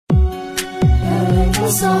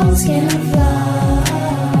songs can fly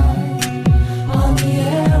on the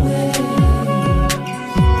airwaves.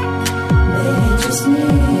 They just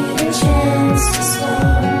need a chance to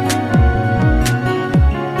start.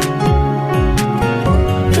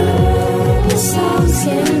 Purple songs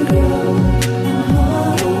can grow and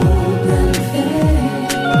hope and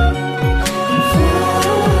faith and fly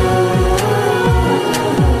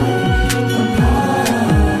from heart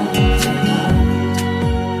to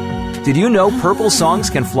heart. Did you know Purple Songs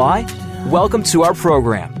Can Fly? Welcome to our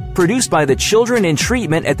program, produced by the Children in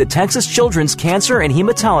Treatment at the Texas Children's Cancer and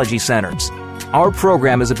Hematology Centers. Our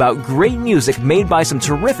program is about great music made by some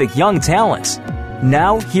terrific young talents.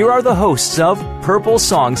 Now, here are the hosts of Purple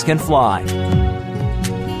Songs Can Fly.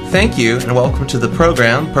 Thank you, and welcome to the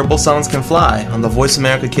program Purple Songs Can Fly on the Voice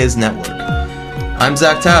America Kids Network. I'm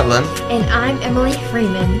Zach Tavlin, And I'm Emily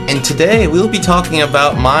Freeman. and today we'll be talking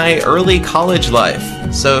about my early college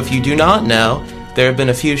life. So if you do not know, there have been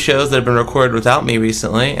a few shows that have been recorded without me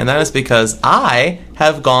recently, and that is because I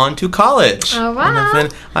have gone to college. Oh, wow.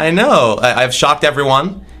 And I know. I've shocked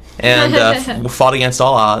everyone and fought against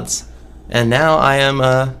all odds. And now I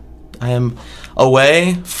am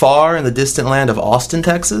away far in the distant land of Austin,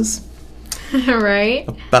 Texas, Right?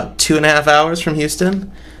 about 2.5 hours from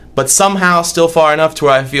Houston, but somehow still far enough to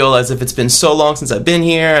where I feel as if it's been so long since I've been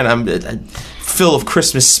here, and I'm full of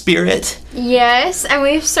Christmas spirit. Yes, and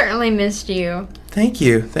we've certainly missed you. Thank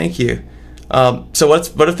you. So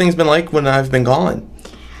what have things been like when I've been gone?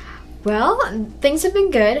 Well, things have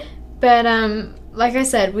been good, but like I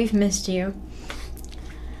said, we've missed you.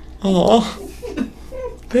 Oh,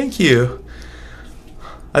 thank you.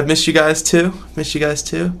 I've missed you guys too.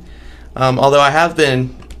 Although I have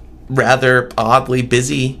been rather oddly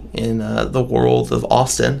busy in the world of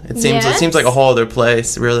Austin. It seems like a whole other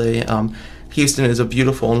place, really. Houston is a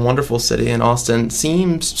beautiful and wonderful city, and Austin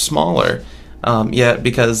seems smaller. Yet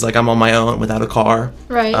because I'm on my own without a car,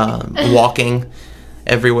 Right. Walking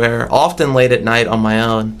everywhere, often late at night on my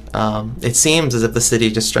own. It seems as if the city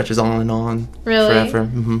just stretches on and on Really? forever.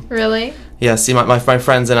 Mm-hmm. Really? Yeah, see, my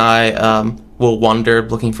friends and I will wander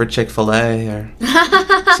looking for Chick-fil-A or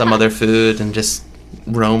some other food and just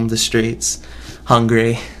roam the streets,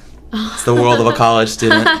 hungry. It's the world of a college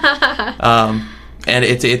student. And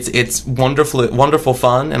it's wonderful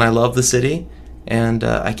fun, and I love the city. And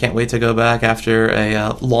I can't wait to go back after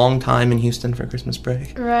a long time in Houston for Christmas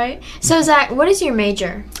break. Right. So, Zach, what is your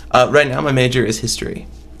major? Right now, my major is history.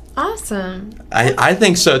 Awesome. I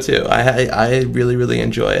think so too. I really, really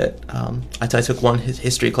enjoy it. I took one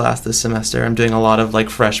history class this semester. I'm doing a lot of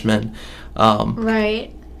freshman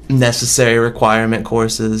Right. necessary requirement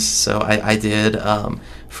courses. So I did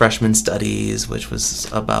freshman studies, which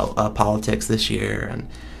was about politics this year, and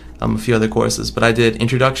a few other courses. But I did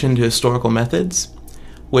introduction to historical methods,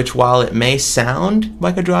 which, while it may sound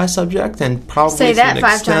like a dry subject, and probably Say to that an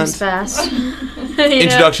 5 extent, times fast.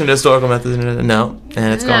 introduction to historical methods, no,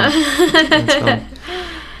 and it's gone. And it's gone.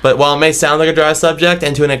 But while it may sound like a dry subject,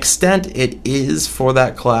 and to an extent it is for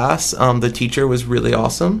that class, the teacher was really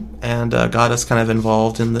awesome and got us kind of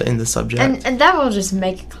involved in the subject. And that will just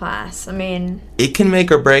make a class. I mean, It can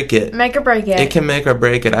make or break it. make or break it. It can make or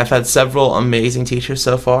break it. I've had several amazing teachers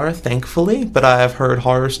so far, thankfully, but I have heard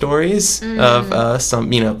horror stories of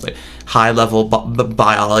some, high-level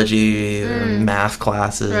biology, math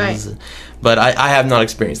classes. Right. But I have not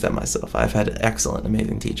experienced that myself. I've had excellent,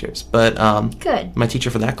 amazing teachers. But Good. my teacher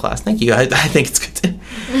for that class, thank you. I think it's good too.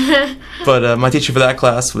 But my teacher for that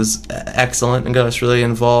class was excellent and got us really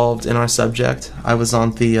involved in our subject. I was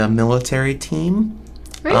on the military team.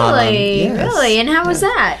 Really? Yes. Really? And how was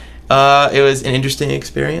that? It was an interesting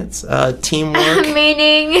experience. Teamwork.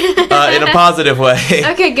 Meaning? In a positive way.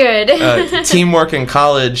 Okay, good. Teamwork in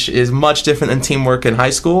college is much different than teamwork in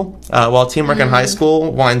high school. While teamwork in high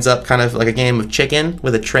school winds up kind of like a game of chicken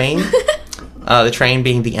with a train. The train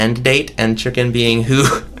being the end date, and chicken being who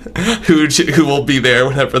will be there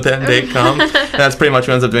whenever the end date comes. And that's pretty much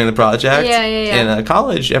who ends up doing the project. Yeah. In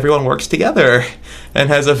college, everyone works together and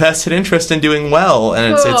has a vested interest in doing well,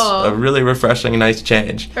 and it's a really refreshing, nice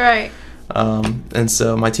change. Right. And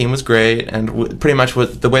so my team was great, and pretty much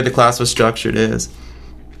the way the class was structured is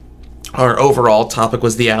our overall topic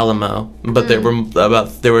was the Alamo, but there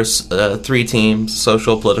were 3 teams: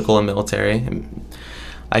 social, political, and military. And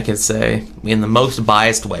I can say, in the most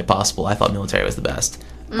biased way possible, I thought military was the best.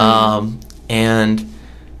 And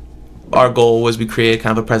our goal was we created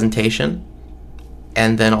kind of a presentation,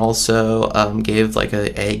 and then also gave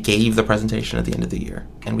the presentation at the end of the year,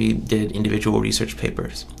 and we did individual research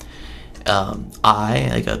papers.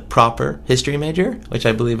 I, a proper history major, which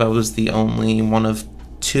I believe I was the only one of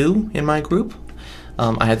 2 in my group,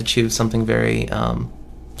 I had to choose something very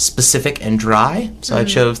specific and dry. So I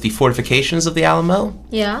chose the fortifications of the Alamo.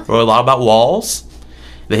 Yeah. Wrote a lot about walls,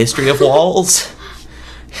 the history of walls,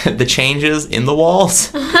 the changes in the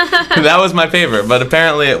walls. That was my favorite, but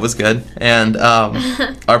apparently it was good. And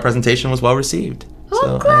our presentation was well received. Oh,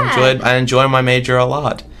 So glad. I enjoy my major a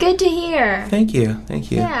lot. Good to hear. Thank you.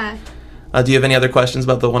 Yeah. Do you have any other questions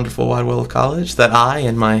about the wonderful wide world of college that I,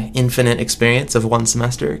 in my infinite experience of one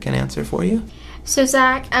semester, can answer for you? So,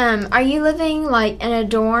 Zach, are you living, like, in a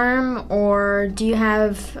dorm, or do you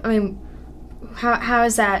have, I mean, how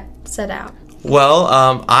is that set out? Well,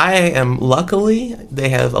 I am, luckily, they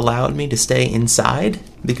have allowed me to stay inside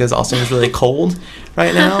because Austin is really cold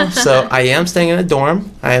right now. So I am staying in a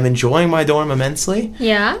dorm. I am enjoying my dorm immensely.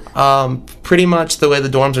 Yeah? Pretty much the way the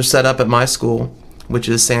dorms are set up at my school, which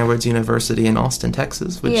is Sandwards University in Austin,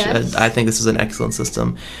 Texas, which Yes. I think this is an excellent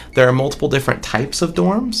system. There are multiple different types of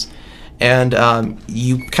dorms, and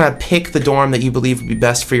you kind of pick the dorm that you believe would be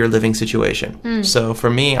best for your living situation. So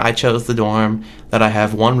for me, I chose the dorm that I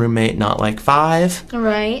have one roommate, not like five,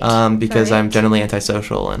 Right. because Right. I'm generally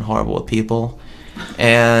antisocial and horrible with people.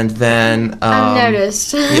 And then... I've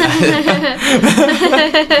noticed. And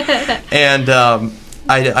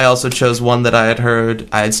I also chose one that I had heard,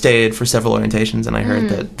 I had stayed for several orientations, and I heard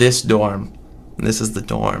that this is the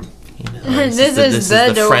dorm. You know, This is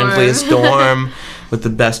the dorm. friendliest dorm with the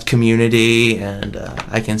best community, and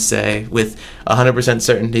I can say with 100%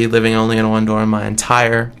 certainty, living only in one dorm my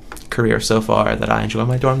entire career so far, that I enjoy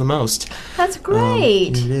my dorm the most. That's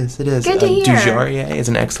great. It is. Good to hear. Dujarrier is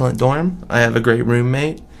an excellent dorm. I have a great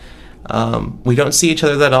roommate. We don't see each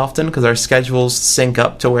other that often because our schedules sync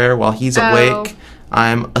up to where while he's awake,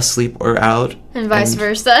 I'm asleep or out. And vice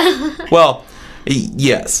versa. Well,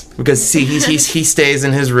 yes, because see, he stays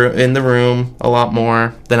in his room, in the room, a lot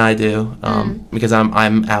more than I do, because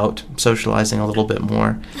I'm out socializing a little bit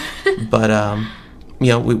more. But you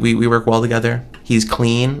know, we work well together. He's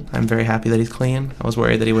clean. I'm very happy that he's clean. I was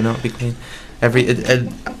worried that he would not be clean.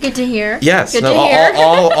 Good to hear. Yes, Good no, to hear.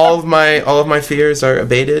 all of my fears are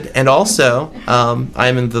abated, and also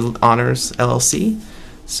I'm in the honors LLC,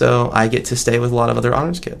 so I get to stay with a lot of other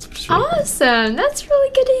honors kids, which is really cool. Awesome. That's really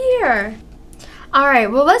good to hear. All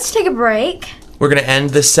right, well, let's take a break. We're going to end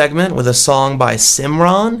this segment with a song by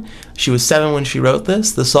Simran. She was 7 when she wrote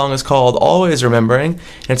this. The song is called Always Remembering,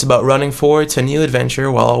 and it's about running forward to a new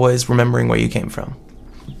adventure while always remembering where you came from.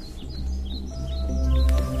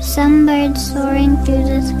 Some birds soaring through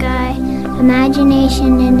the sky,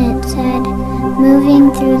 imagination in its head,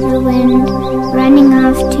 moving through the wind, running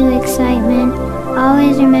off to excitement,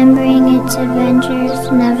 always remembering its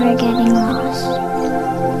adventures, never getting lost.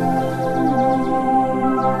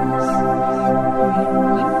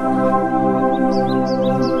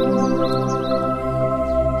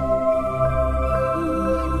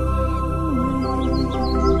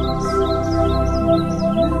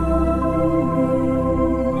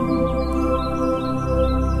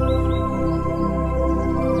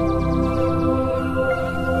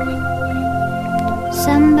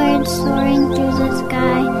 Some birds soaring through the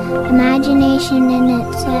sky, imagination in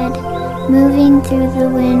its head, moving through the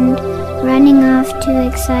wind, running off to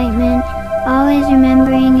excitement, always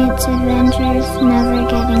remembering its adventures, never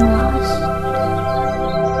getting lost.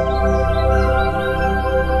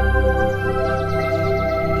 Always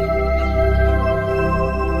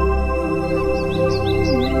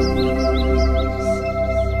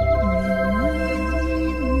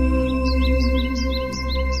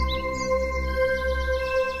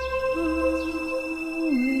remembering its adventures,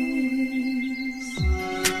 never getting lost.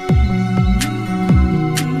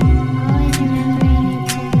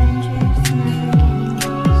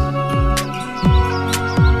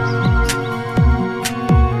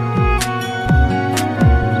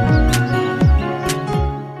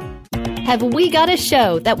 Have we got a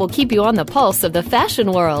show that will keep you on the pulse of the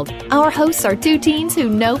fashion world? Our hosts are two teens who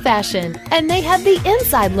know fashion, and they have the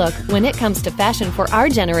inside look when it comes to fashion for our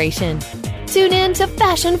generation. Tune in to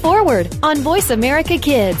Fashion Forward on Voice America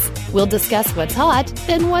Kids. We'll discuss what's hot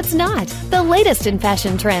and what's not, the latest in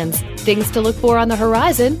fashion trends, things to look for on the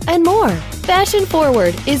horizon, and more. Fashion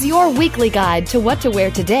Forward is your weekly guide to what to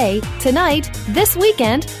wear today, tonight, this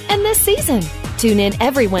weekend, and this season. Tune in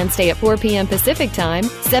every Wednesday at 4 p.m. Pacific Time,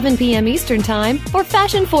 7 p.m. Eastern Time for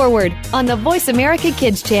Fashion Forward on the Voice America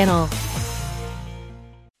Kids channel.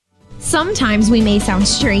 Sometimes we may sound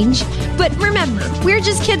strange, but remember, we're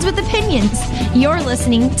just kids with opinions. You're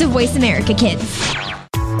listening to Voice America Kids.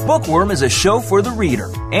 Bookworm is a show for the reader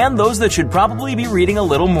and those that should probably be reading a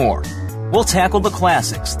little more. We'll tackle the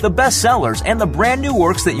classics, the bestsellers, and the brand new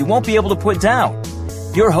works that you won't be able to put down.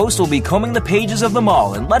 Your host will be combing the pages of them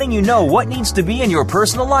all and letting you know what needs to be in your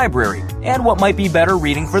personal library and what might be better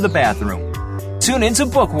reading for the bathroom. Tune in to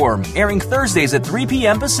Bookworm, airing Thursdays at 3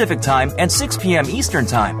 p.m. Pacific Time and 6 p.m. Eastern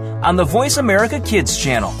Time on the Voice America Kids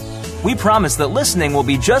channel. We promise that listening will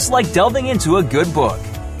be just like delving into a good book.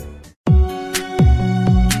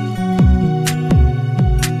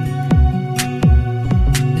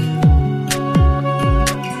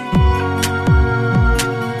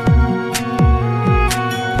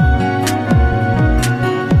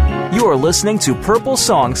 You are listening to Purple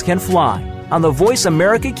Songs Can Fly on the Voice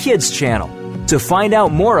America Kids channel. To find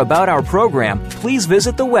out more about our program, please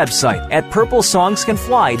visit the website at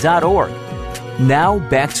purplesongscanfly.org. Now,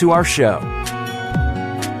 back to our show.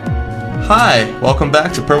 Hi, welcome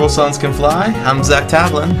back to Purple Songs Can Fly. I'm Zach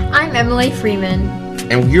Tavlin, I'm Emily Freeman.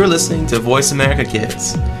 and you're listening to Voice America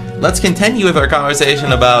Kids. Let's continue with our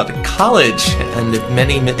conversation about college and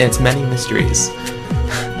its many mysteries.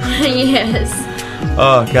 Yes.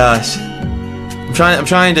 Oh gosh, I'm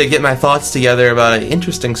trying to get my thoughts together about an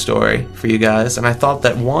interesting story for you guys, and I thought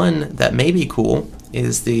that one that may be cool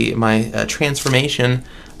is my transformation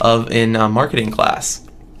in marketing class.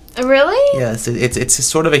 Really? Yes, it's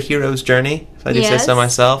sort of a hero's journey, if I do say so Yes.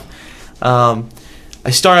 myself.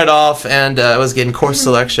 I started off and I was getting course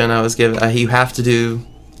selection. I was given you have to do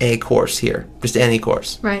a course here, just any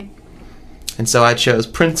course. Right. And so I chose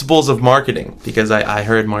Principles of Marketing because I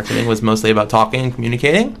heard marketing was mostly about talking and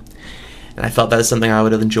communicating, and I felt that was something I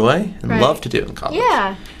would enjoy and Right. love to do in college.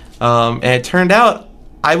 Yeah. And it turned out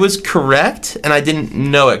I was correct, and I didn't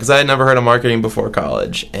know it because I had never heard of marketing before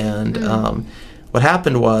college. And what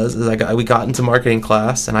happened was we got into marketing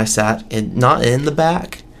class, and I sat not in the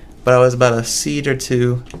back, but I was about a seat or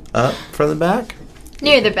two up from the back.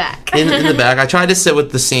 Near the back. In the back. I tried to sit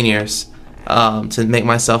with the seniors to make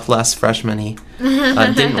myself less freshman-y.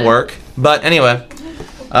 It didn't work. But anyway,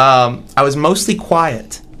 I was mostly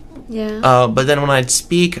quiet. Yeah. But then when I'd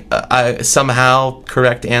speak, somehow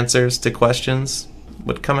correct answers to questions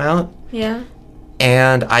would come out. Yeah.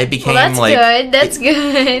 And I became Well, that's good. That's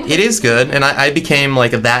good. It is good. And I became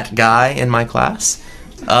like that guy in my class.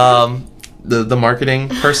 The marketing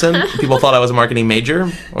person. People thought I was a marketing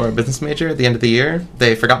major or a business major at the end of the year.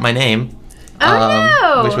 They forgot my name. Oh,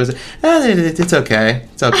 no. Which was, it's okay.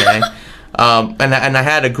 It's okay. And I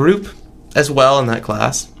had a group as well in that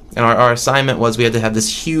class. And our assignment was we had to have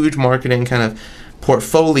this huge marketing kind of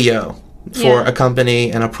portfolio for a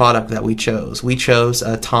company and a product that we chose. We chose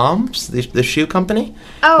Tom's, the shoe company.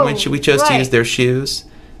 Oh, we chose to right. use their shoes,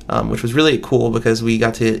 which was really cool because we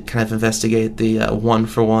got to kind of investigate the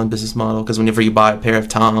one-for-one business model. Because whenever you buy a pair of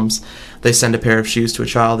Tom's, they send a pair of shoes to a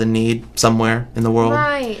child in need somewhere in the world.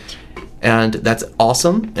 Right. And that's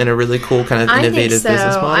awesome and a really cool kind of innovative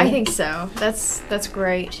business model. I think so. That's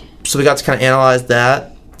great. So we got to kind of analyze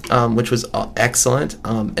that, which was excellent.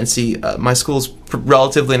 And see, my school's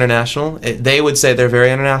relatively international. They would say they're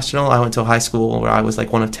very international. I went to a high school where I was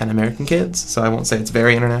like one of 10 American kids, so I won't say it's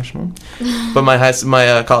very international. But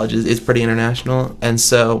my college is pretty international. And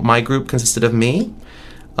so my group consisted of me,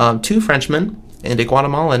 2 Frenchmen, and a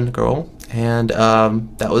Guatemalan girl. And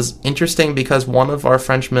that was interesting because one of our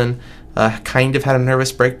Frenchmen kind of had a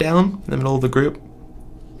nervous breakdown in the middle of the group.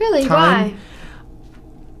 Really? Time.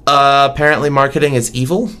 Why? Apparently marketing is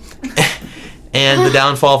evil, and the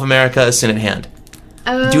downfall of America is soon at hand.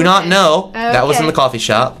 Oh, Do not know. Okay. That was in the coffee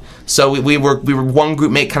shop. So we were one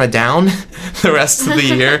group mate kind of down the rest of the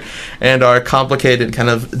year, and our complicated kind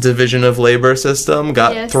of division of labor system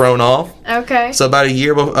got thrown off. Okay. So about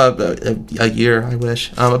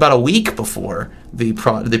about a week before the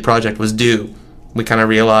project was due, we kind of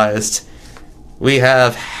realized we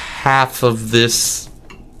have half of this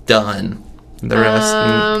done. The rest,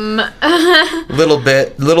 little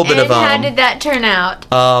bit of how did that turn out?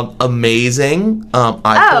 amazing.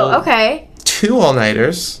 I pulled okay. 2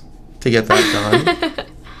 all-nighters to get that done,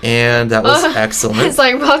 and that was excellent. It's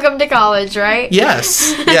like welcome to college, right?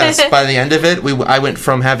 Yes. By the end of it, I went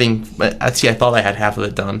from having. I thought I had half of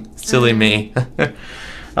it done. Silly me.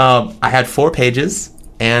 I had 4 pages,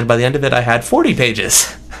 and by the end of it, I had 40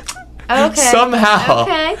 pages. Okay. Somehow.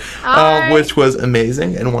 Okay. All right. Which was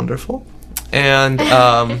amazing and wonderful. And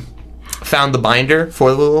found the binder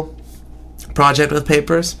for the little project with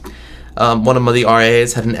papers. One of the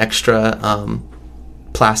RAs had an extra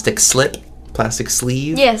plastic sleeve.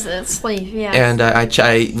 Yes, a sleeve. Yeah. And I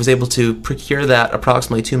was able to procure that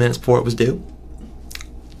approximately 2 minutes before it was due,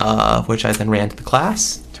 which I then ran to the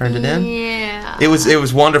class, turned it in. Yeah. It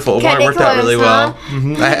was wonderful. It worked out really well. I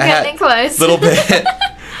Cutting it close. little bit.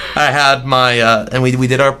 I had my and we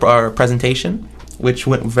did our presentation, which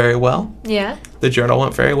went very well. Yeah. The journal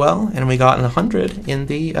went very well, and we got an 100 in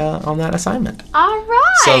the on that assignment. All right.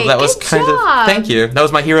 So that was Good kind job. of thank you. That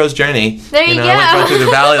was my hero's journey. There you go. I went through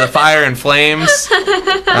the valley of the fire and flames.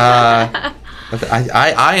 I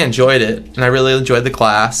enjoyed it, and I really enjoyed the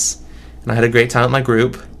class, and I had a great time with my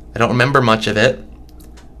group. I don't remember much of it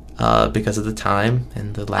because of the time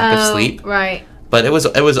and the lack of sleep. Right. But it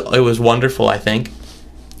was wonderful, I think.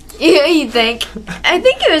 You think? I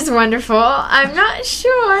think it was wonderful. I'm not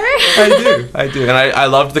sure. I do. And I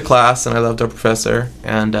loved the class, and I loved our professor.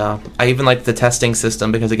 And I even liked the testing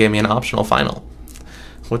system because it gave me an optional final,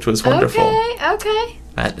 which was wonderful. Okay.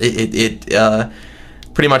 It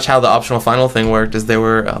pretty much how the optional final thing worked is there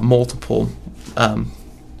were multiple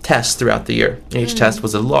tests throughout the year. And each test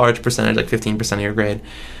was a large percentage, like 15% of your grade.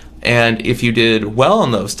 And if you did well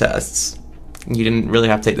on those tests, you didn't really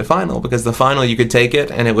have to take the final, because the final you could take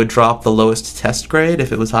it and it would drop the lowest test grade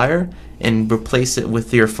if it was higher and replace it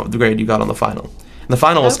with the grade you got on the final. And the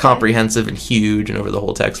final was comprehensive and huge and over the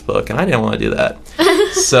whole textbook, and I didn't want to do that.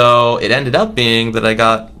 So it ended up being that I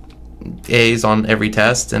got A's on every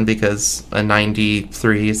test, and because a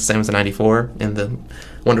 93 is the same as a 94 in the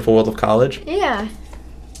wonderful world of college. Yeah.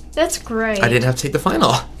 That's great. I didn't have to take the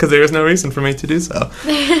final because there was no reason for me to do so.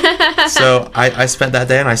 So I spent that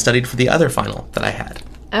day and I studied for the other final that I had.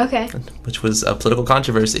 Okay. Which was Political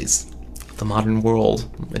Controversies, the Modern World,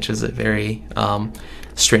 which is a very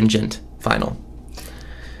stringent final.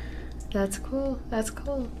 That's cool.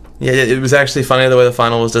 Yeah, it was actually funny the way the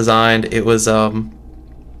final was designed. It was,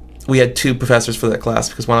 we had two professors for that class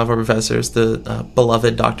because one of our professors, the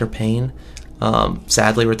beloved Dr. Payne,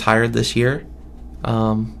 sadly retired this year.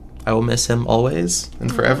 I will miss him always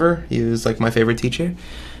and forever. He was like my favorite teacher.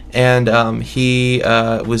 And he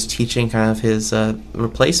was teaching kind of his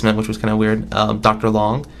replacement, which was kind of weird, Dr.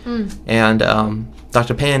 Long. And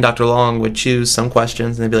Dr. Payne and Dr. Long would choose some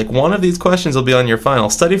questions, and they'd be like, one of these questions will be on your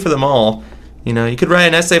final. Study for them all. You know, you could write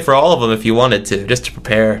an essay for all of them if you wanted to, just to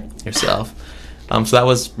prepare yourself. So that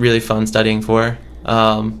was really fun studying for.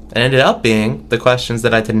 It ended up being the questions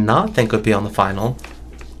that I did not think would be on the final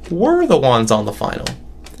were the ones on the final.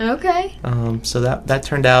 Okay. So that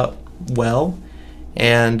turned out well,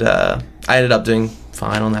 and I ended up doing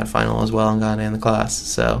fine on that final as well and got in the class.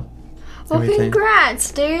 So, well,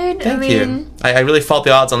 congrats, dude. Thank you. I really fought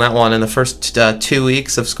the odds on that one. In the first 2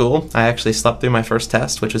 weeks of school, I actually slept through my first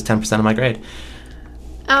test, which was 10% of my grade.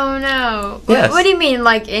 Oh no! Yes. What do you mean?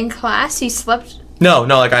 Like in class, you slept? No.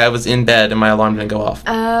 Like I was in bed and my alarm didn't go off.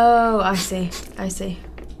 Oh, I see.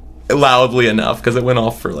 Loudly enough because it went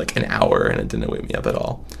off for like an hour and it didn't wake me up at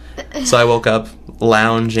all. So I woke up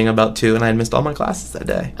lounging about 2 and I had missed all my classes that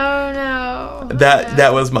day. Oh no.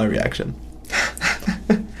 That was my reaction.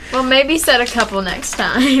 Well, maybe set a couple next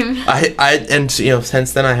time. And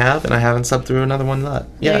since then I haven't slept through another one yet.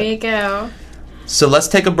 There you go. So let's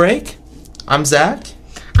take a break. I'm Zach.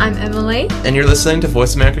 I'm Emily. And you're listening to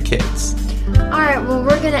Voice America Kids. Alright, well,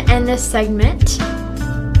 we're going to end this segment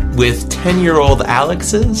with 10-year-old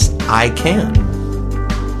Alex's I Can.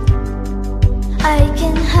 I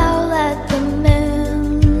can howl at the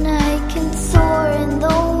moon, I can soar in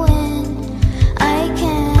the wind, I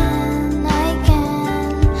can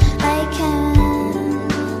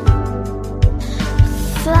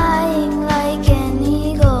flying like an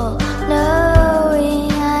eagle,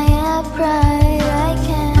 knowing I have pride, I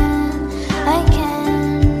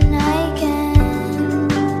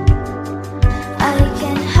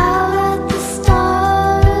can howl at the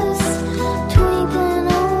stars, twinkling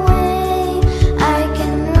away, I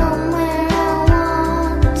can roam where I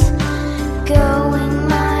want, going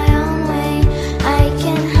my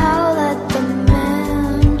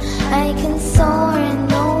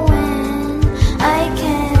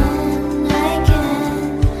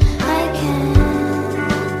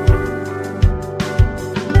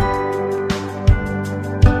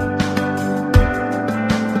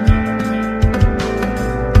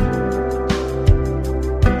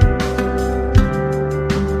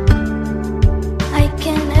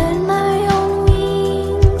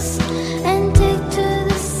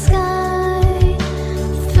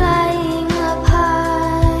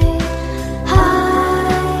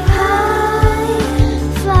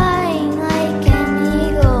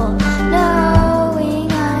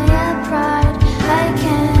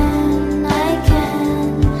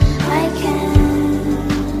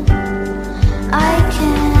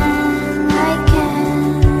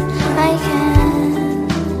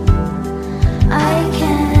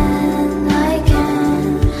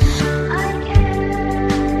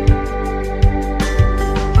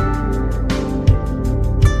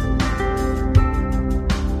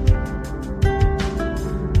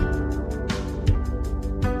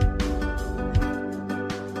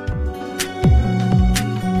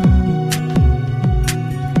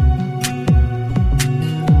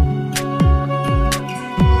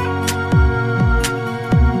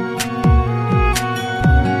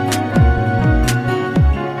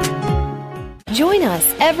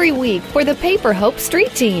every week for the Paper Hope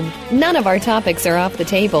Street Team. None of our topics are off the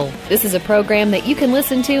table. This is a program that you can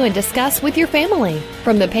listen to and discuss with your family.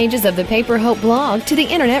 From the pages of the Paper Hope blog to the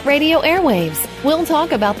internet radio airwaves, we'll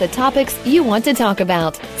talk about the topics you want to talk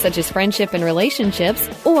about, such as friendship and relationships,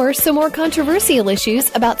 or some more controversial issues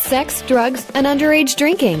about sex, drugs, and underage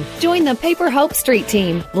drinking. Join the Paper Hope Street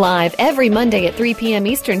Team live every Monday at 3 p.m.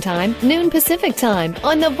 Eastern Time, noon Pacific Time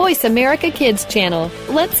on the Voice America Kids channel.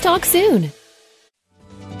 Let's talk soon.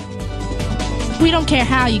 We don't care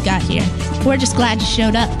how you got here. We're just glad you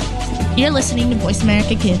showed up. You're listening to Voice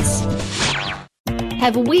America Kids.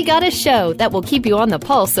 Have we got a show that will keep you on the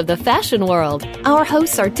pulse of the fashion world? Our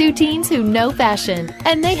hosts are two teens who know fashion,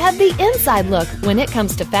 and they have the inside look when it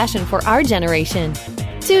comes to fashion for our generation.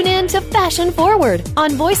 Tune in to Fashion Forward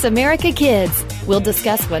on Voice America Kids. We'll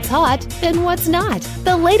discuss what's hot and what's not,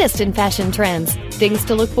 the latest in fashion trends, things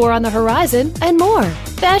to look for on the horizon, and more.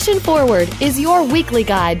 Fashion Forward is your weekly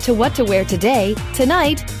guide to what to wear today,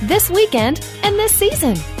 tonight, this weekend, and this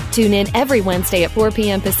season. Tune in every Wednesday at 4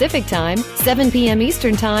 p.m. Pacific Time, 7 p.m.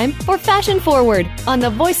 Eastern Time for Fashion Forward on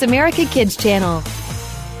the Voice America Kids channel.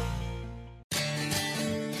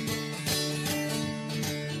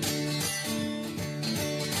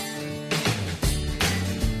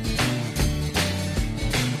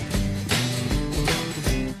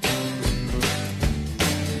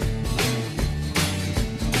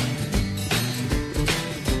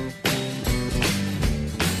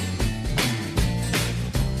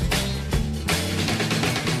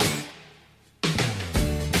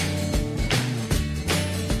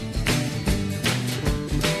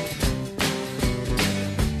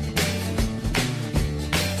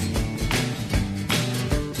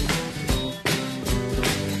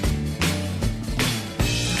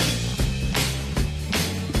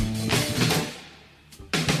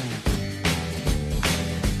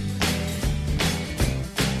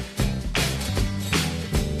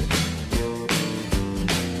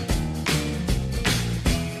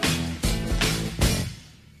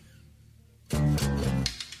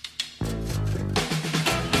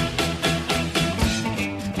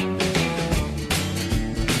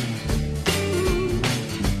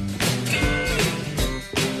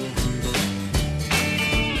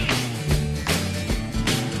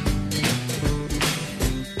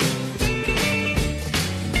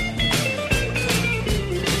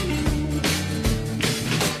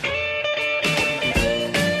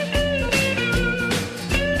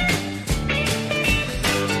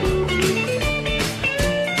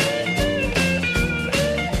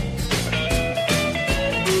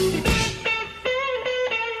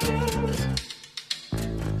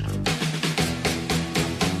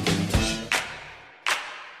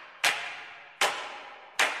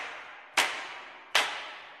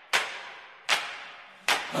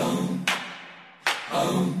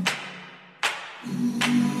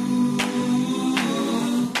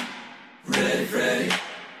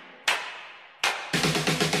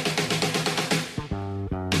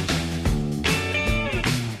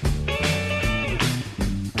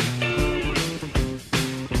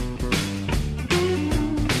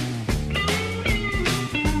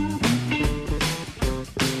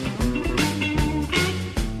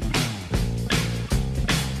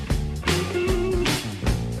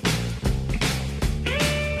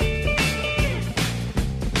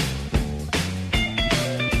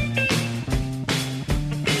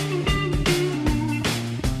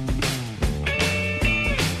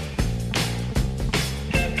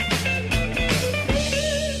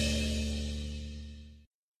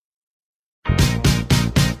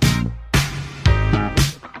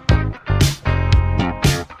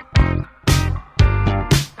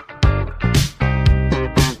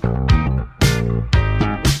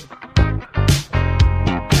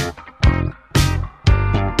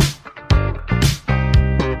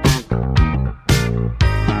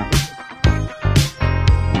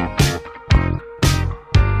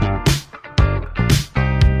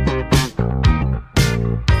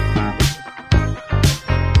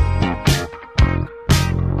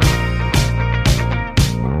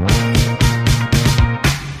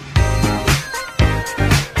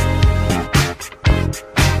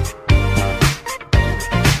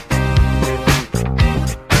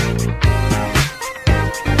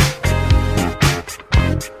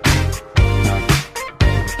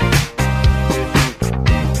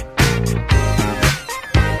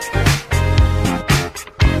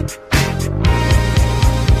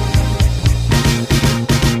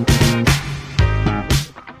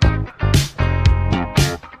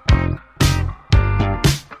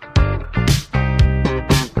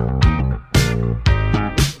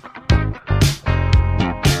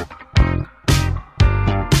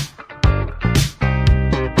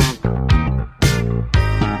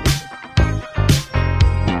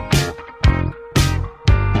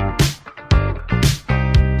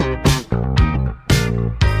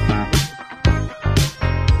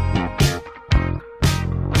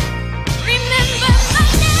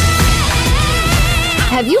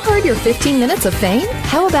 Have you heard your 15 minutes of fame?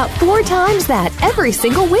 How about 4 times that every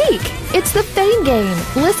single week? It's the Fame Game.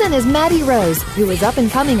 Listen as Maddie Rose, who is up and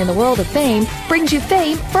coming in the world of fame, brings you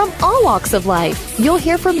fame from all walks of life. You'll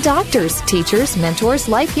hear from doctors, teachers, mentors,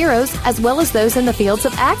 life heroes, as well as those in the fields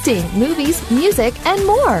of acting, movies, music, and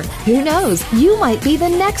more. Who knows? You might be the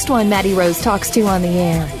next one Maddie Rose talks to on the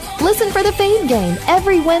air. Listen for the Fame Game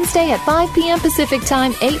every Wednesday at 5 p.m. Pacific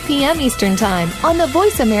Time, 8 p.m. Eastern Time on the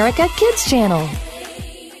Voice America Kids channel.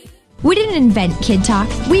 We didn't invent Kid Talk,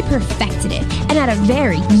 we perfected it, and at a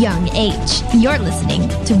very young age. You're listening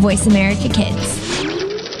to Voice America Kids.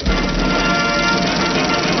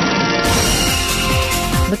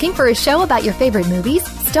 Looking for a show about your favorite movies,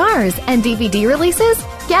 stars, and DVD releases?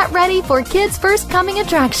 Get ready for Kids' First Coming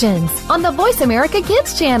attractions on the Voice America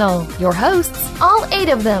Kids channel. Your hosts, all 8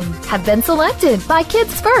 of them, have been selected by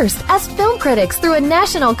Kids First as film critics through a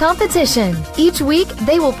national competition. Each week,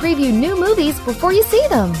 they will preview new movies before you see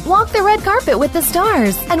them, walk the red carpet with the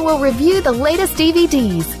stars, and will review the latest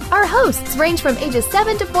DVDs. Our hosts range from ages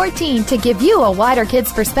 7 to 14 to give you a wider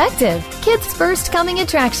kids' perspective. Kids' First Coming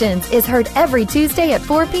Attractions is heard every Tuesday at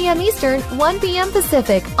 4 p.m. Eastern, 1 p.m.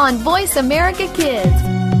 Pacific on Voice America Kids.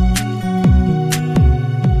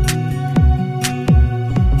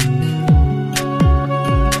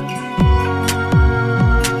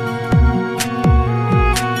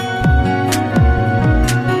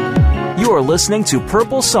 You are listening to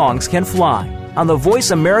Purple Songs Can Fly on the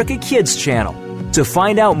Voice America Kids channel. To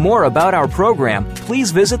find out more about our program,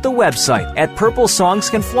 please visit the website at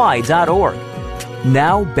purplesongscanfly.org.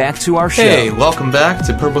 Now, back to our show. Hey, welcome back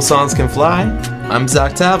to Purple Songs Can Fly. I'm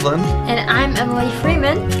Zach Tavlin. And I'm Emily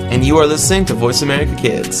Freeman. And you are listening to Voice America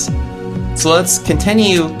Kids. So let's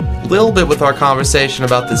continue a little bit with our conversation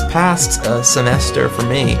about this past semester for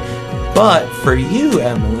me. But for you,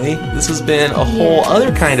 Emily, this has been a whole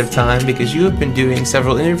other kind of time because you have been doing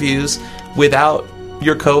several interviews without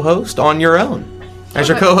your co-host on your own. As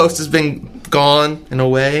your co-host has been gone and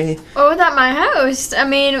away. Oh, without my host. I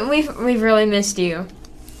mean, we've really missed you.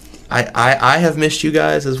 I have missed you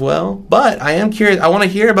guys as well. But I am curious. I want to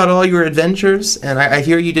hear about all your adventures. And I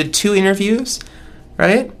hear you did 2 interviews,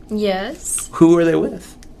 right? Yes. Who were they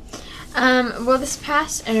with? Well, this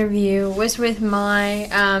past interview was with my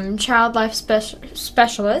child life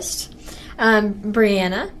specialist,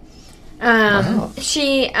 Brianna. Wow.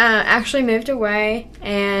 She actually moved away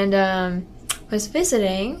and was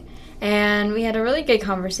visiting, and we had a really good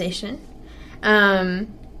conversation. Talking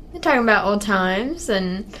about old times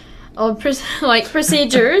and old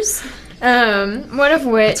procedures. One of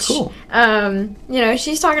which, that's cool.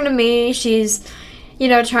 She's talking to me. She's,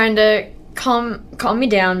 trying to calm me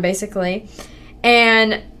down, basically.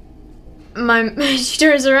 And she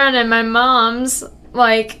turns around and my mom's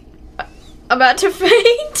like about to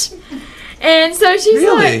faint. And so she's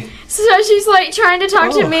like trying to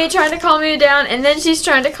talk to me, trying to calm me down, and then she's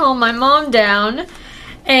trying to calm my mom down.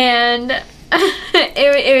 And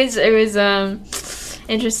it was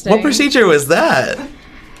interesting. What procedure was that?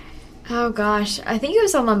 Oh gosh, I think it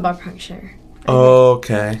was a lumbar puncture.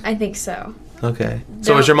 Okay. I think so. Okay.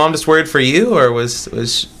 So was your mom just worried for you, or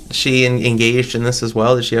was she engaged in this as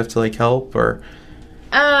well? Did she have to help, or?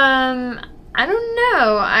 I don't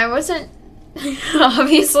know. I wasn't.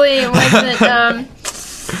 Obviously, it wasn't.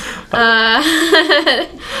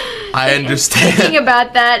 I understand. Thinking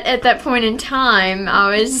about that at that point in time,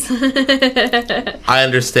 I was. I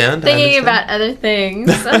understand. Thinking about other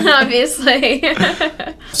things, obviously.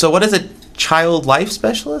 So, what is a child life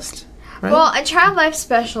specialist? Right? Well, a child life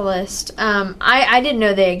specialist, I didn't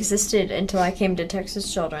know they existed until I came to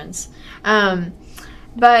Texas Children's.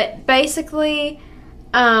 But basically,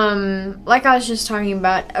 like I was just talking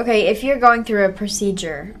about, okay, if you're going through a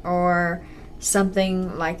procedure or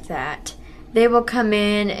something like that, they will come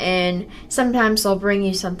in and sometimes they'll bring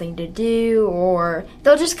you something to do, or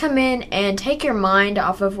they'll just come in and take your mind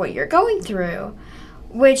off of what you're going through,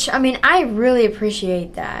 which, I mean, I really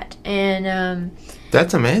appreciate that. And,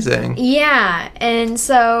 that's amazing. Yeah, and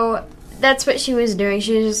so that's what she was doing.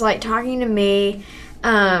 She was just talking to me. We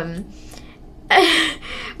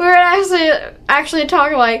were actually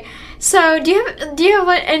talking so do you have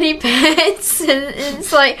any pets? And it's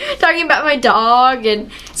talking about my dog, and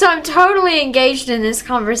so I'm totally engaged in this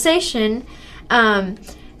conversation.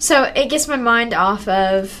 So it gets my mind off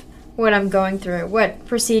of what I'm going through, what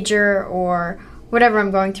procedure or whatever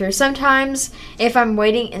I'm going through. Sometimes if I'm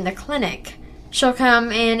waiting in the clinic, she'll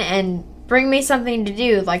come in and bring me something to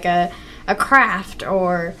do, like a craft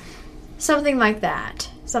or something like that.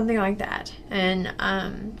 And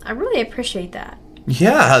I really appreciate that.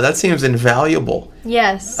 Yeah, that seems invaluable.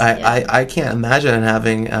 Yes. I can't imagine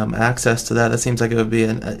having access to that. That seems like it would be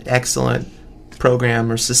an excellent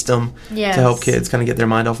program or system to help kids kind of get their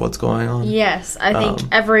mind off what's going on. Yes, I think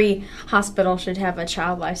every hospital should have a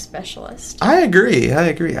child life specialist. I agree. I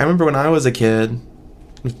remember when I was a kid,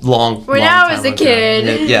 long I was a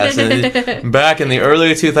kid. Yes, back in the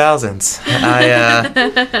early 2000s,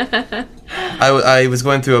 I was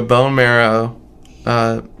going through a bone marrow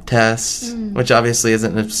test, which obviously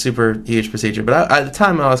isn't a super huge procedure, but at the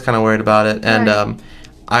time I was kind of worried about it, and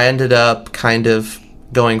I ended up kind of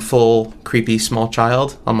going full creepy small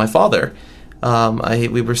child on my father.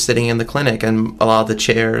 We were sitting in the clinic, and a lot of the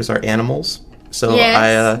chairs are animals. So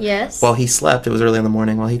while he slept, it was early in the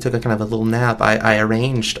morning, while he took a kind of a little nap, I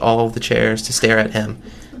arranged all of the chairs to stare at him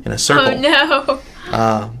in a circle. Oh no!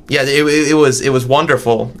 It was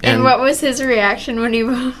wonderful. And what was his reaction when he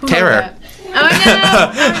woke terror. up? Oh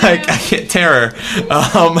no! I get terror,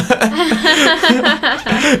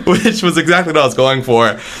 which was exactly what I was going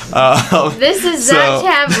for. This is Zach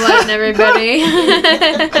Tavlin, everybody.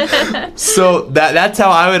 So that's how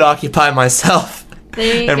I would occupy myself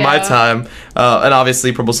in my time, and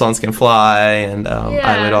obviously Purple Songs Can Fly, and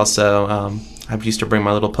I would also I used to bring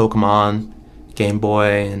my little Pokemon Game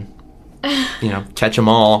Boy and catch them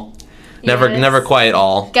all. Never quite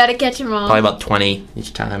all. Gotta catch them all. Probably about 20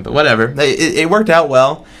 each time, but whatever. It worked out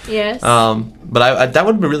well. Yes. But I that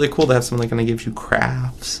would be really cool to have someone that kind of gives you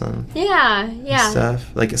crafts and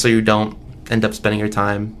stuff. Like, so you don't end up spending your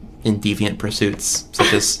time in deviant pursuits,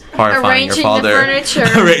 such as horrifying your father.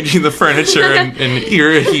 Arranging the furniture in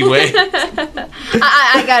eerie ways.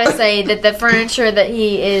 I gotta say that the furniture that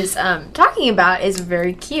he is talking about is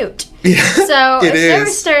very cute. Yeah, so if they were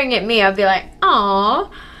staring at me, I'd be like, "Aw."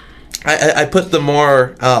 I put the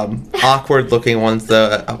more awkward-looking ones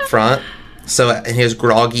up front. So in his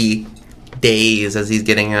groggy days, as he's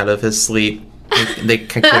getting out of his sleep, they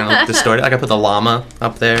kind of distorted. Like I put the llama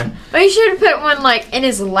up there. Well, you should have put one in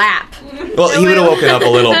his lap. Well, he would have woken up a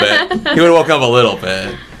little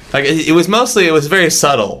bit. Like it was very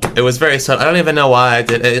subtle. It was very subtle. I don't even know why I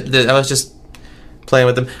did it. I was just playing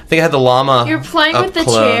with them. I think I had the llama. You're playing with the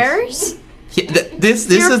chairs? Yeah,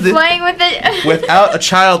 this is playing with it. Without a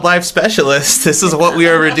child life specialist, this is what we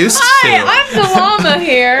are reduced to. Hi, I'm the llama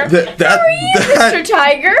here. How are you, Mr.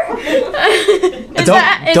 Tiger?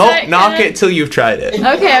 Don't knock it till you've tried it.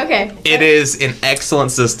 Okay. It is an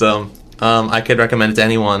excellent system. I could recommend it to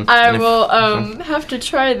anyone. I will have to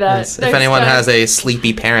try that. If anyone has a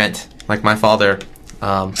sleepy parent like my father,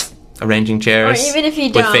 arranging chairs or even if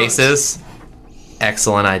you with faces,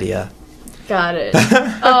 excellent idea. Got it.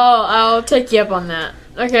 I'll take you up on that.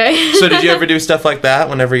 Okay. So did you ever do stuff like that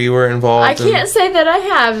whenever you were involved? I can't say that I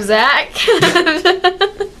have, Zach.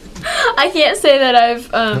 I can't say that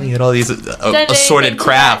I've you had all these assorted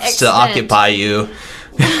crafts to occupy you.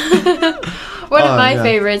 One of my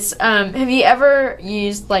favorites. Have you ever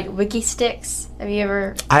used wiki sticks? Have you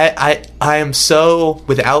ever? I am so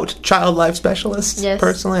without child life specialists. Yes.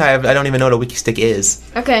 Personally, I don't even know what a wiki stick is.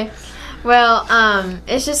 Okay. Well,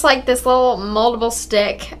 it's just like this little moldable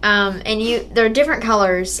stick, and they're different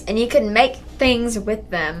colors, and you can make things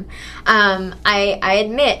with them. I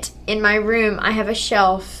admit, in my room, I have a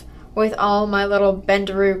shelf with all my little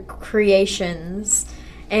Bendaroo creations,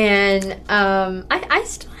 and I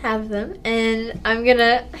still have them, and I'm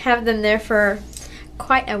gonna have them there for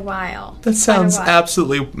quite a while. That sounds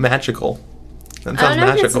absolutely magical. That sounds I don't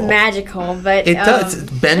know if it's magical, but it does.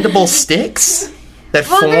 Bendable sticks that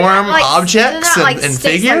form objects and sticks,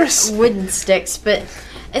 figures. Like wooden sticks, but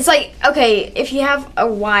it's like, okay, if you have a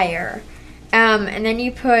wire, and then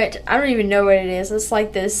you put, I don't even know what it is. It's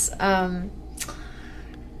like this,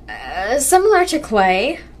 similar to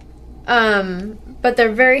clay, but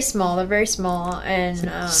they're very small.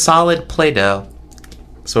 And solid Play-Doh,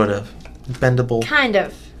 sort of bendable. Kind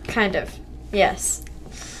of, yes.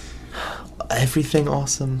 Everything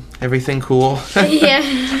awesome. Everything cool. Yeah.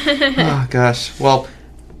 Oh, gosh. Well,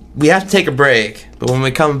 we have to take a break, but when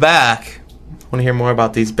we come back, I want to hear more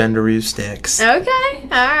about these Bendaroo sticks. Okay. All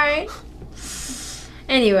right.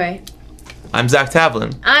 Anyway. I'm Zach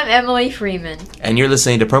Tavlin. I'm Emily Freeman. And you're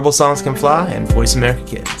listening to Purple Songs Can Fly and Voice America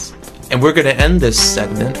Kids. And we're going to end this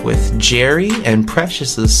segment with Jerry and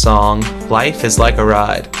Precious's song, Life is Like a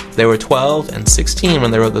Ride. They were 12 and 16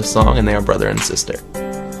 when they wrote this song, and they are brother and sister.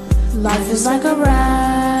 Life is like a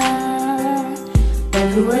ride,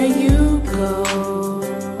 everywhere you go,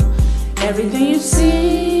 everything you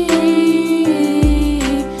see,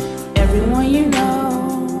 everyone you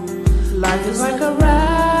know. Life is like a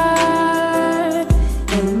ride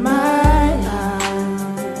in my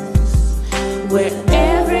eyes, where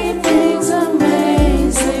everything's amazing.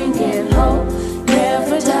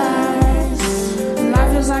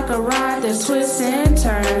 and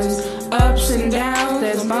turns, ups and downs,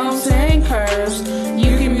 there's bumps and curves.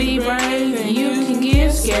 You can be brave and you can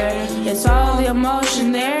get scared. It's all the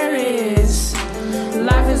emotion there is.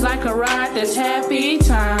 Life is like a ride, there's happy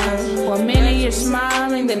times. One minute you're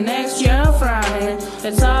smiling, the next you're frowning.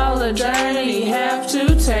 It's all a journey you have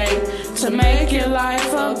to take to make your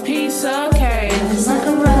life a piece of cake. It's like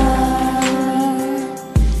a ride,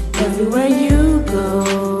 everywhere you go,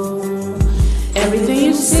 everything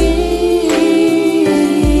you see,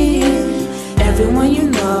 everyone you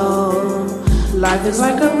know. Life is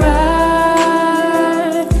like a ride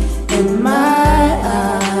in my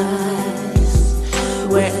eyes,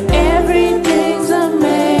 where everything's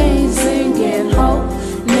amazing and hope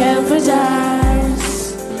never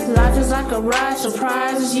dies. Life is like a ride,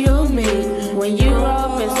 surprises you meet when you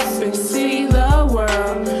up and see the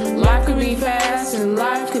world. Life could be fast and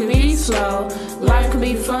life could be slow. Life could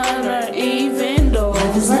be fun or even though.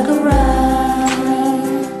 Life is like a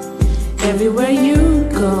ride, everywhere you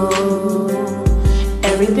go,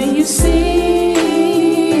 everything you see,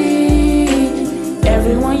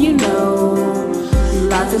 everyone you know.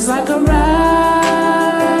 Life is like a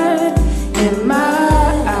ride in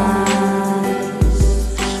my eyes,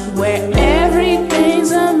 where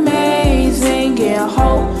everything's amazing and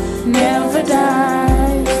hope never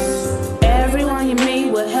dies. Everyone you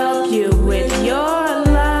meet will help you with your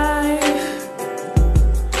life,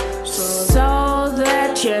 so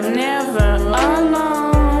that you're never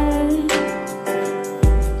alone.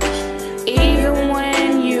 Even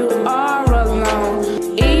when you are alone,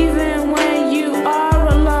 even when you are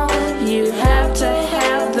alone, you have to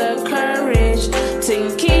have the courage to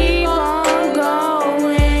keep on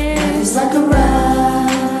going. It's like a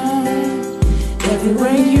ride,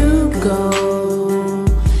 everywhere you go,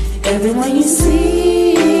 everyone you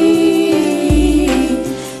see,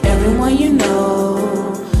 everyone you know.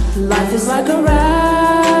 Life is like a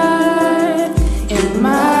ride in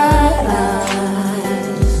my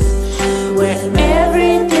eyes, where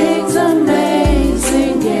everything's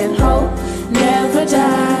amazing and hope never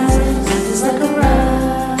dies. Life is like a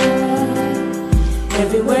ride,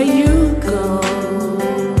 everywhere you go,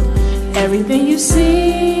 everything you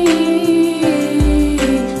see,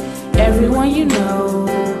 everyone you know.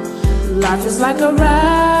 Life is like a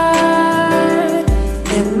ride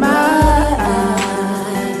in my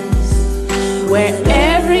eyes, where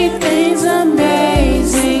everything's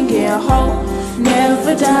amazing and hope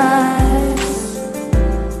never dies.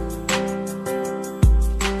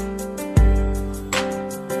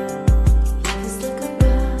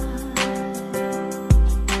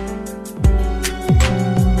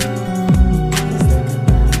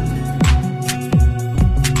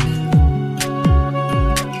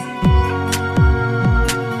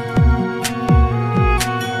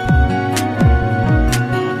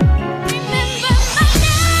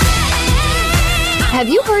 Have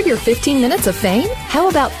you heard your 15 minutes of fame? How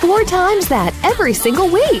about 4 times that every single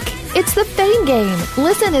week? It's the Fame Game.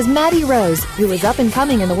 Listen as Maddie Rose, who is up and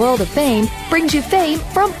coming in the world of fame, brings you fame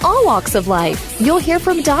from all walks of life. You'll hear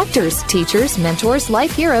from doctors, teachers, mentors,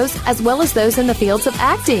 life heroes, as well as those in the fields of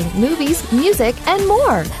acting, movies, music, and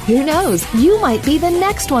more. Who knows? You might be the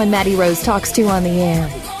next one Maddie Rose talks to on the air.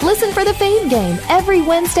 Listen for the Fame Game every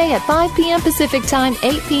Wednesday at 5 p.m. Pacific Time,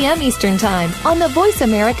 8 p.m. Eastern Time on the Voice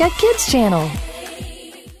America Kids channel.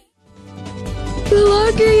 The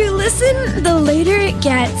longer you listen, the later it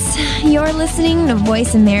gets. You're listening to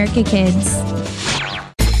Voice America Kids.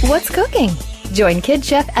 What's cooking? Join Kid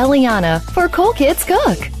Chef Eliana for Cool Kids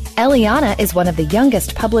Cook. Eliana is one of the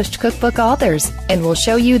youngest published cookbook authors and will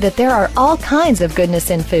show you that there are all kinds of goodness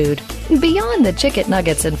in food, beyond the chicken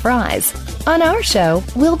nuggets and fries. On our show,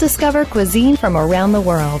 we'll discover cuisine from around the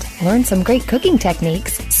world, learn some great cooking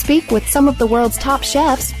techniques, speak with some of the world's top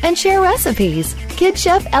chefs, and share recipes. Kid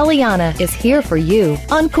Chef Eliana is here for you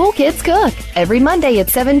on Cool Kids Cook every Monday at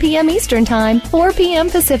 7 p.m. Eastern Time, 4 p.m.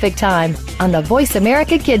 Pacific Time on the Voice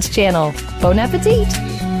America Kids channel. Bon appetit!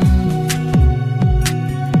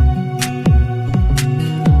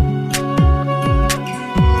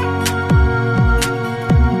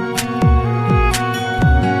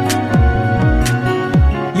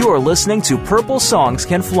 You are listening to Purple Songs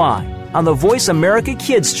Can Fly on the Voice America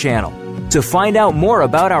Kids channel. To find out more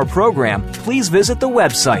about our program, please visit the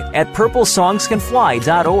website at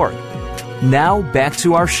purplesongscanfly.org. Now, back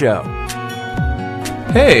to our show.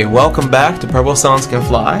 Hey, welcome back to Purple Songs Can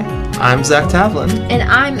Fly. I'm Zach Tavlin. And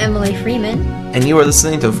I'm Emily Freeman. And you are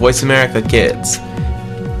listening to Voice America Kids.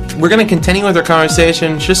 We're going to continue with our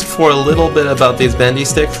conversation just for a little bit about these bendy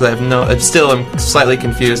sticks, because I'm slightly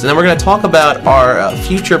confused. And then we're going to talk about our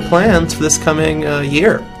future plans for this coming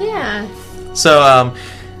year. Yeah. So,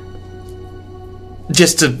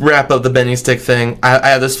 just to wrap up the bending stick thing, I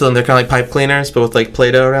have this feeling they're kind of like pipe cleaners, but with like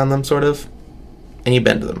Play-Doh around them, sort of. And you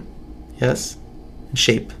bend them. Yes?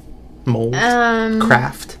 Shape. Mold.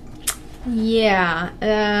 Craft. Yeah.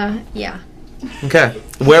 Okay.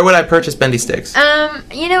 Where would I purchase bendy sticks?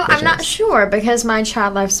 I'm not sure because my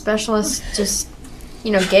child life specialist just,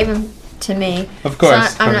 gave them to me. Of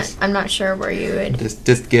course. So I'm not sure where you would.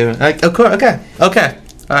 Just give it. Of course. Okay. All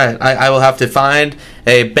right. I will have to find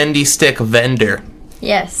a bendy stick vendor.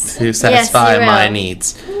 Yes. To satisfy my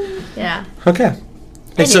needs. Yeah. Okay.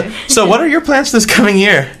 Anyway. So what are your plans this coming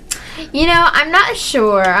year? I'm not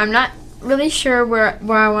sure. I'm not really sure where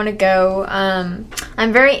I want to go.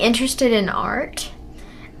 I'm very interested in art.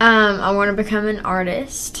 I want to become an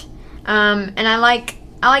artist. And I like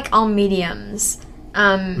all mediums.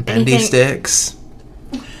 Bendy sticks.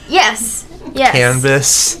 Yes.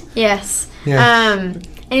 Canvas. Yes. Yeah.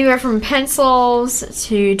 Anywhere from pencils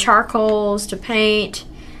to charcoals to paint,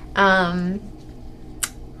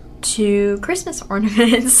 to Christmas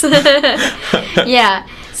ornaments. Yeah.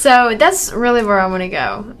 So that's really where I want to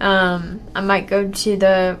go. I might go to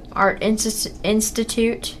the Art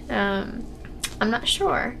Institute. I'm not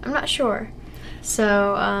sure.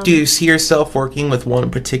 So, do you see yourself working with one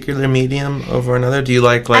particular medium over another? Do you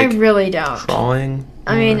like I really don't. Drawing?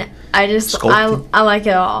 I mean, I just sculpting? I like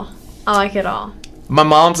it all. My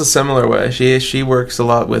mom's a similar way. She works a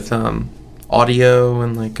lot with audio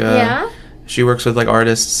and like she works with like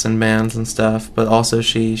artists and bands and stuff, but also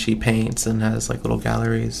she paints and has like little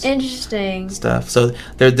galleries. Interesting stuff. So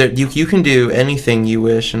you can do anything you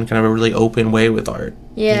wish in kind of a really open way with art.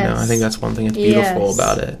 Yes. I think that's one thing that's beautiful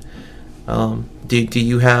about it. Do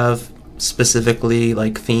you have specifically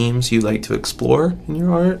like themes you like to explore in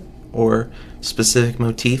your art or specific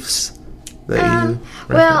motifs that you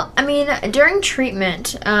well, I mean, during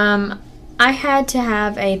treatment, I had to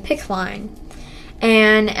have a PICC line.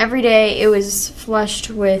 And every day it was flushed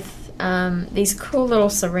with these cool little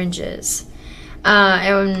syringes.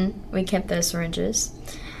 And we kept those syringes.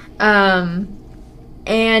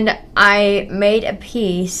 And I made a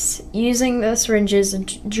piece using the syringes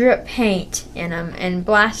and drew up paint in them and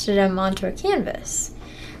blasted them onto a canvas.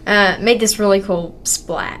 Made this really cool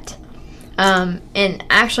splat. And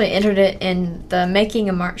actually entered it in the Making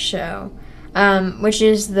a Mark show, which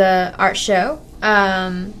is the art show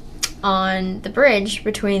on the bridge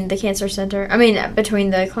between the cancer center, between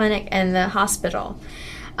the clinic and the hospital.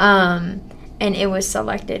 And it was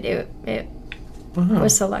selected. It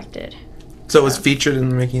was selected. So it was featured in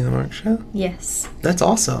the Making the Mark show? Yes. That's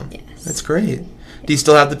awesome. Yes. That's great. Do you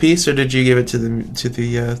still have the piece, or did you give it to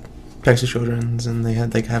the Texas Children's and they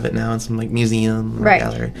have it now in some like museum or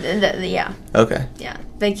gallery? Yeah. Okay. Yeah,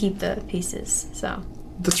 they keep the pieces, so.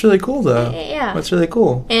 That's really cool, though. Yeah. That's really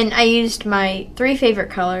cool. And I used my 3 favorite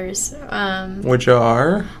colors. Which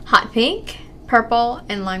are? Hot pink, purple,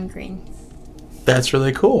 and lime green. That's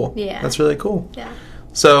really cool. Yeah. That's really cool. Yeah.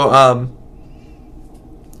 So,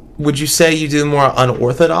 would you say you do more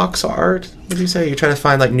unorthodox art? Would you say you're trying to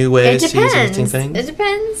find like new ways to use existing things? It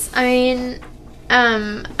depends. I mean,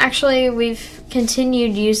 actually, we've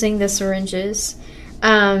continued using the syringes.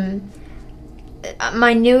 My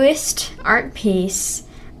newest art piece,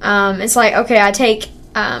 it's like, okay, I take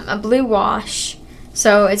a blue wash,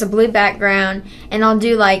 so it's a blue background, and I'll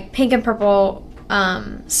do like pink and purple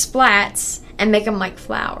splats and make them like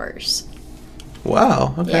flowers.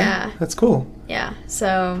 Wow. Okay. Yeah. That's cool. Yeah.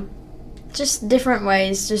 So just different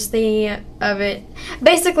ways, just thinking of it.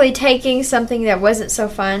 Basically taking something that wasn't so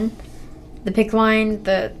fun, the PICC line,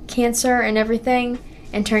 the cancer and everything,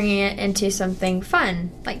 and turning it into something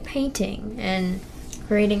fun, like painting and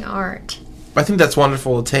creating art. I think that's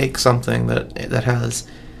wonderful to take something that has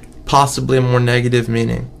possibly a more negative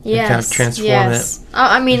meaning and kind of transform it. Oh,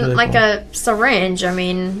 I mean, really like cool. a syringe. I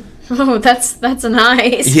mean, that's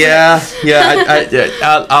nice. Yeah.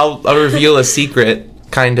 I'll reveal a secret,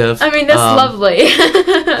 kind of. I mean, that's lovely.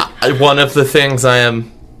 One of the things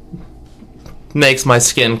makes my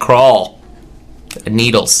skin crawl.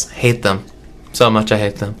 Needles. Hate them. So much I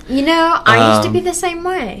hate them. I used to be the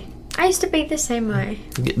same way.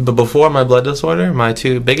 But before my blood disorder, my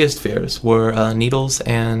 2 biggest fears were needles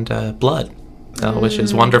and blood, which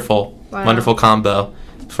is wonderful. Wow. Wonderful combo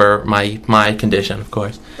for my condition, of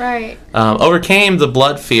course. Right. Overcame the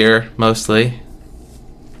blood fear, mostly.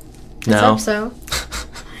 No. Let's hope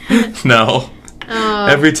so. No.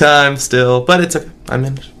 Every time still. But it's okay. I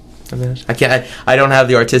managed. I don't have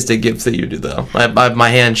the artistic gifts that you do, though. My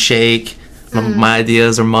hands shake. My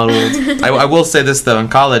ideas are muddled. I will say this, though. In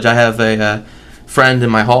college, I have a friend in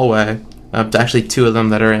my hallway. Actually, 2 of them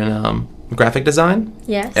that are in graphic design.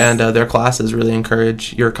 Yes. And their classes really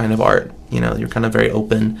encourage your kind of art. You're kind of very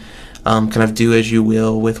open, kind of do as you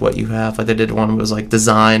will with what you have. Like they did one was like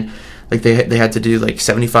design, like they had to do like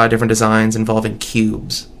 75 different designs involving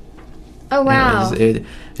cubes. Oh wow! And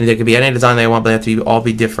there could be any design they want, but they have to all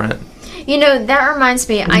be different. That reminds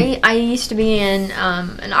me. I used to be in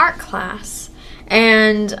an art class,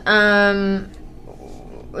 and the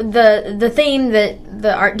theme that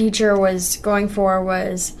the art teacher was going for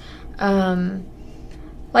was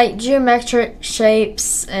like geometric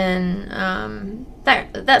shapes and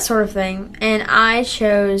that sort of thing. And I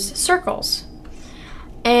chose circles.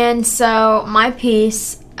 And so my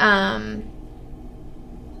piece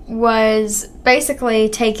was basically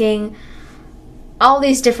taking all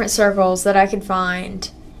these different circles that I could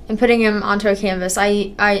find and putting them onto a canvas.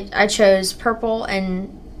 I chose purple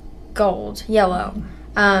and gold, yellow,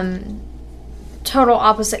 total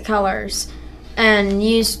opposite colors, and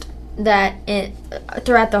used that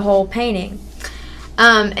throughout the whole painting.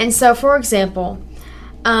 And so, for example,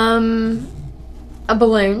 a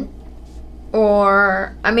balloon,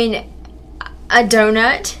 or a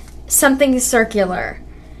donut, something circular,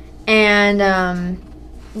 and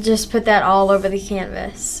just put that all over the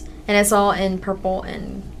canvas, and it's all in purple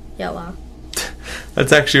and yellow.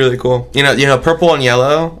 That's actually really cool. Purple and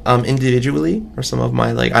yellow individually are some of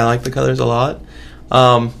my I like the colors a lot.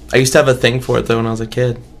 I used to have a thing for it though when I was a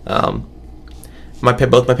kid. Both my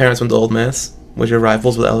parents went to Ole Miss, which are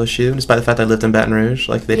rivals with LSU, despite the fact I lived in Baton Rouge.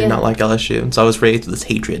 They did not like LSU, and so I was raised with this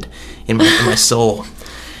hatred in my soul.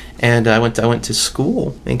 And I went to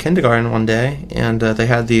school in kindergarten one day, and they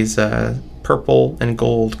had these purple and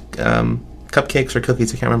gold cupcakes or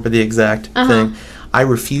cookies. I can't remember the exact thing. I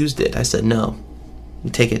refused it. I said no.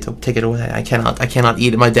 Take it away. I cannot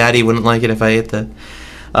eat it. My daddy wouldn't like it if I ate the.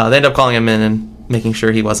 They ended up calling him in and making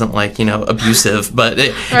sure he wasn't abusive, but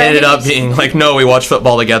it ended up being no, we watched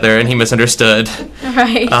football together and he misunderstood.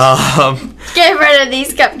 Right. Get rid of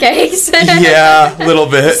these cupcakes. Yeah, a little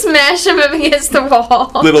bit. Smash them up against the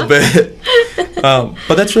wall. A little bit.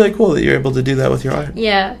 But that's really cool that you're able to do that with your art.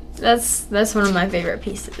 Yeah, that's one of my favorite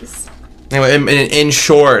pieces. Anyway, in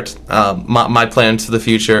short, my plans for the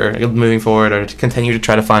future, moving forward, are to continue to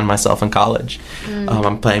try to find myself in college.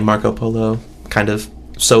 I'm playing Marco Polo, kind of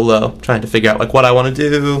solo, trying to figure out what I want to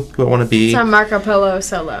do, who I want to be. So Marco Polo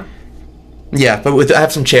solo. Yeah, but I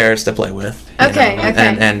have some chairs to play with. Okay.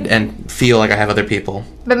 And feel like I have other people.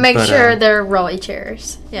 But make sure they're rolly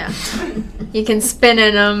chairs. Yeah. You can spin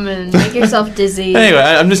in them and make yourself dizzy. Anyway,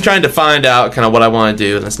 I'm just trying to find out kind of what I want to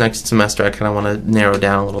do. This next semester, I kind of want to narrow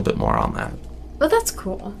down a little bit more on that. Well, that's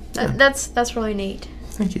cool. That's really neat.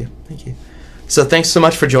 Thank you. So thanks so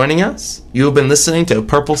much for joining us. You have been listening to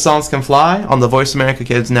Purple Songs Can Fly on the Voice America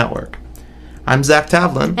Kids Network. I'm Zach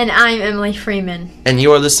Tavlin. And I'm Emily Freeman. And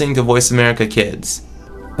you are listening to Voice America Kids.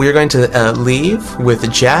 We are going to leave with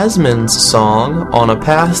Jasmine's song, On a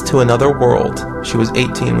Path to Another World. She was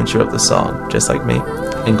 18 when she wrote the song, just like me,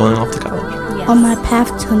 and going off to college. Yes. On my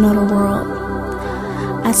path to another world,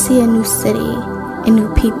 I see a new city and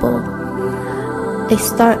new people, a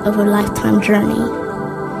start of a lifetime journey.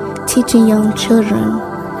 Teaching young children,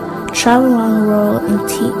 travel around the world and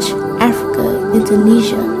teach Africa,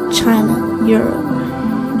 Indonesia, China,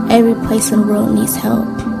 Europe. Every place in the world needs help.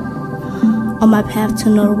 On my path to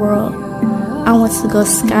another world, I want to go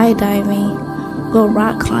skydiving, go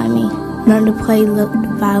rock climbing, learn to play the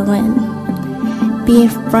violin, be in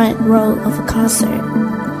front row of a concert,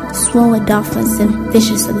 swim with dolphins and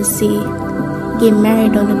fishes of the sea, get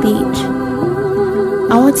married on the beach.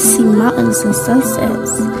 I want to see mountains and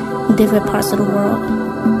sunsets in different parts of the world.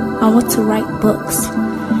 I want to write books,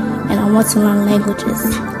 and I want to learn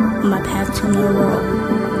languages on my path to another world.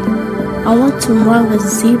 I want to run with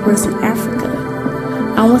zebras in Africa.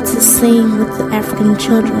 I want to sing with the African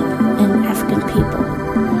children and African people.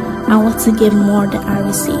 I want to give more than I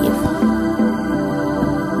receive.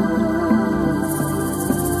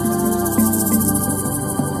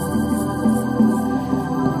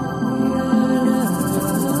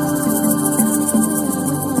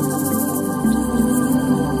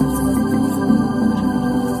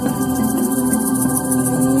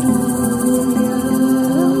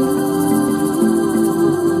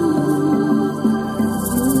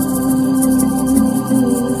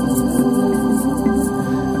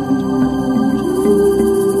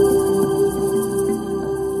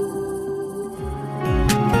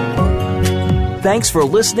 Thanks for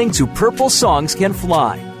listening to Purple Songs Can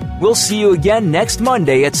Fly. We'll see you again next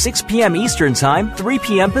Monday at 6 p.m. Eastern Time, 3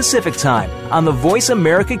 p.m. Pacific Time on the Voice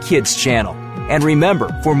America Kids channel. And remember,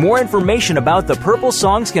 for more information about the Purple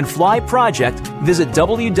Songs Can Fly project, visit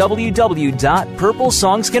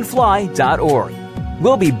www.purplesongscanfly.org.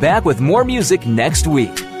 We'll be back with more music next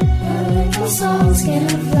week. Purple songs can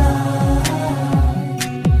fly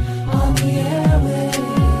on the airwaves.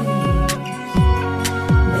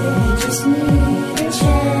 They just need a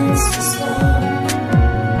chance to start.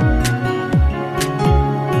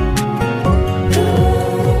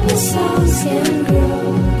 Purple songs can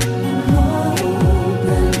grow and hope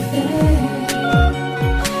and faith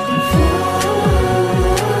and fly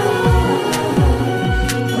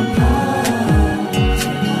from heart to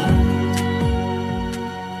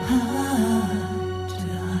heart.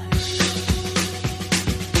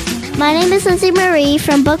 My name is Lindsay Marie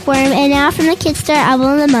from Bookworm, and now from the Kid Star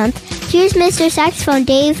Album of the Month, here's Mr. Saxophone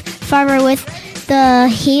Dave Farber with the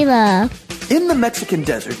Gila. In the Mexican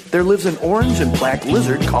desert, there lives an orange and black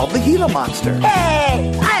lizard called the Gila monster.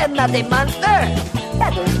 Hey, I am not a monster.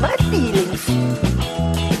 That is my feelings.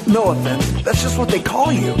 No offense, that's just what they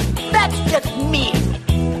call you. That's just me.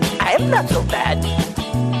 I am not so bad.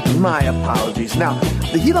 My apologies. Now,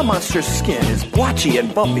 the Gila monster's skin is blotchy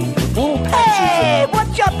and bumpy, with little patches Hey,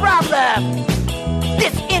 what's your problem?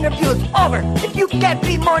 This interview is over if you can't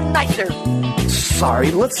be more nicer.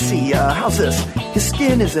 Sorry, let's see, how's this? His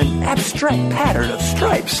skin is an abstract pattern of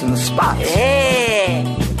stripes and spots. Hey,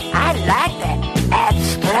 I like that.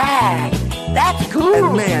 Abstract. That's cool.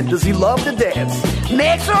 And man, does he love to dance.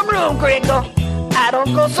 Make some room, Gringo. I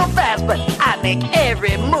don't go so fast, but I make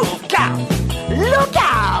every move count. Look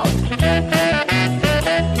out!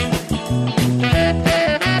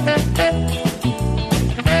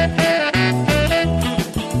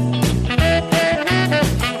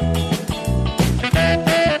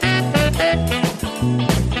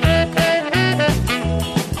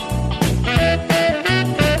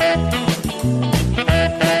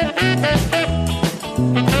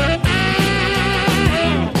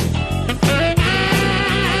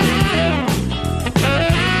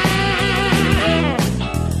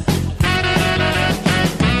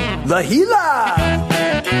 The Gila!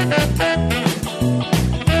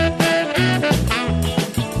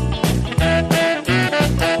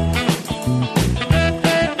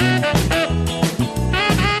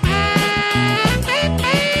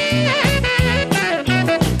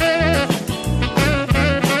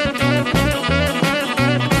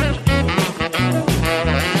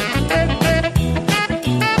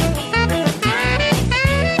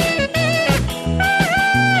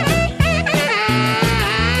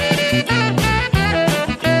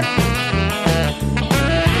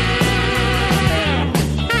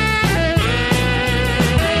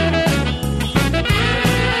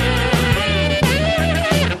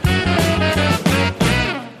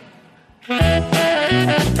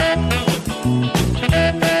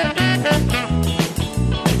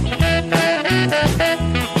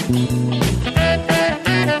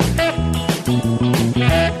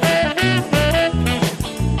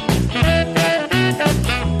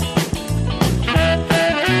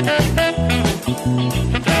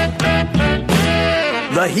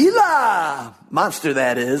 The Gila! Monster,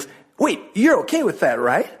 that is. Wait, you're okay with that,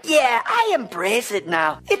 right? Yeah, I embrace it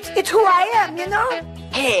now. It's who I am, you know?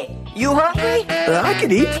 Hey, you hungry? I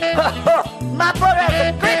could eat. My brother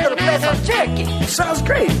has a great little place on Cherokee. Sounds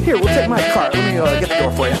great. Here, we'll take my car. Let me get the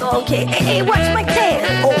door for you. Okay, hey, watch my tail.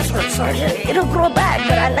 Oh, sorry. It'll grow back,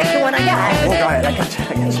 but I like the one I got. Oh, go ahead. I got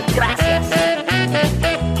you. Gracias.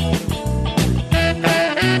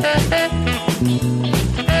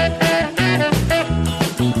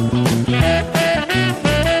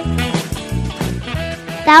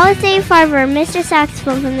 That was Dave Farber, Mr.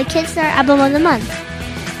 Saxophone from the Kid Star Album of the Month.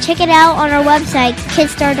 Check it out on our website,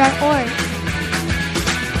 kidstar.org.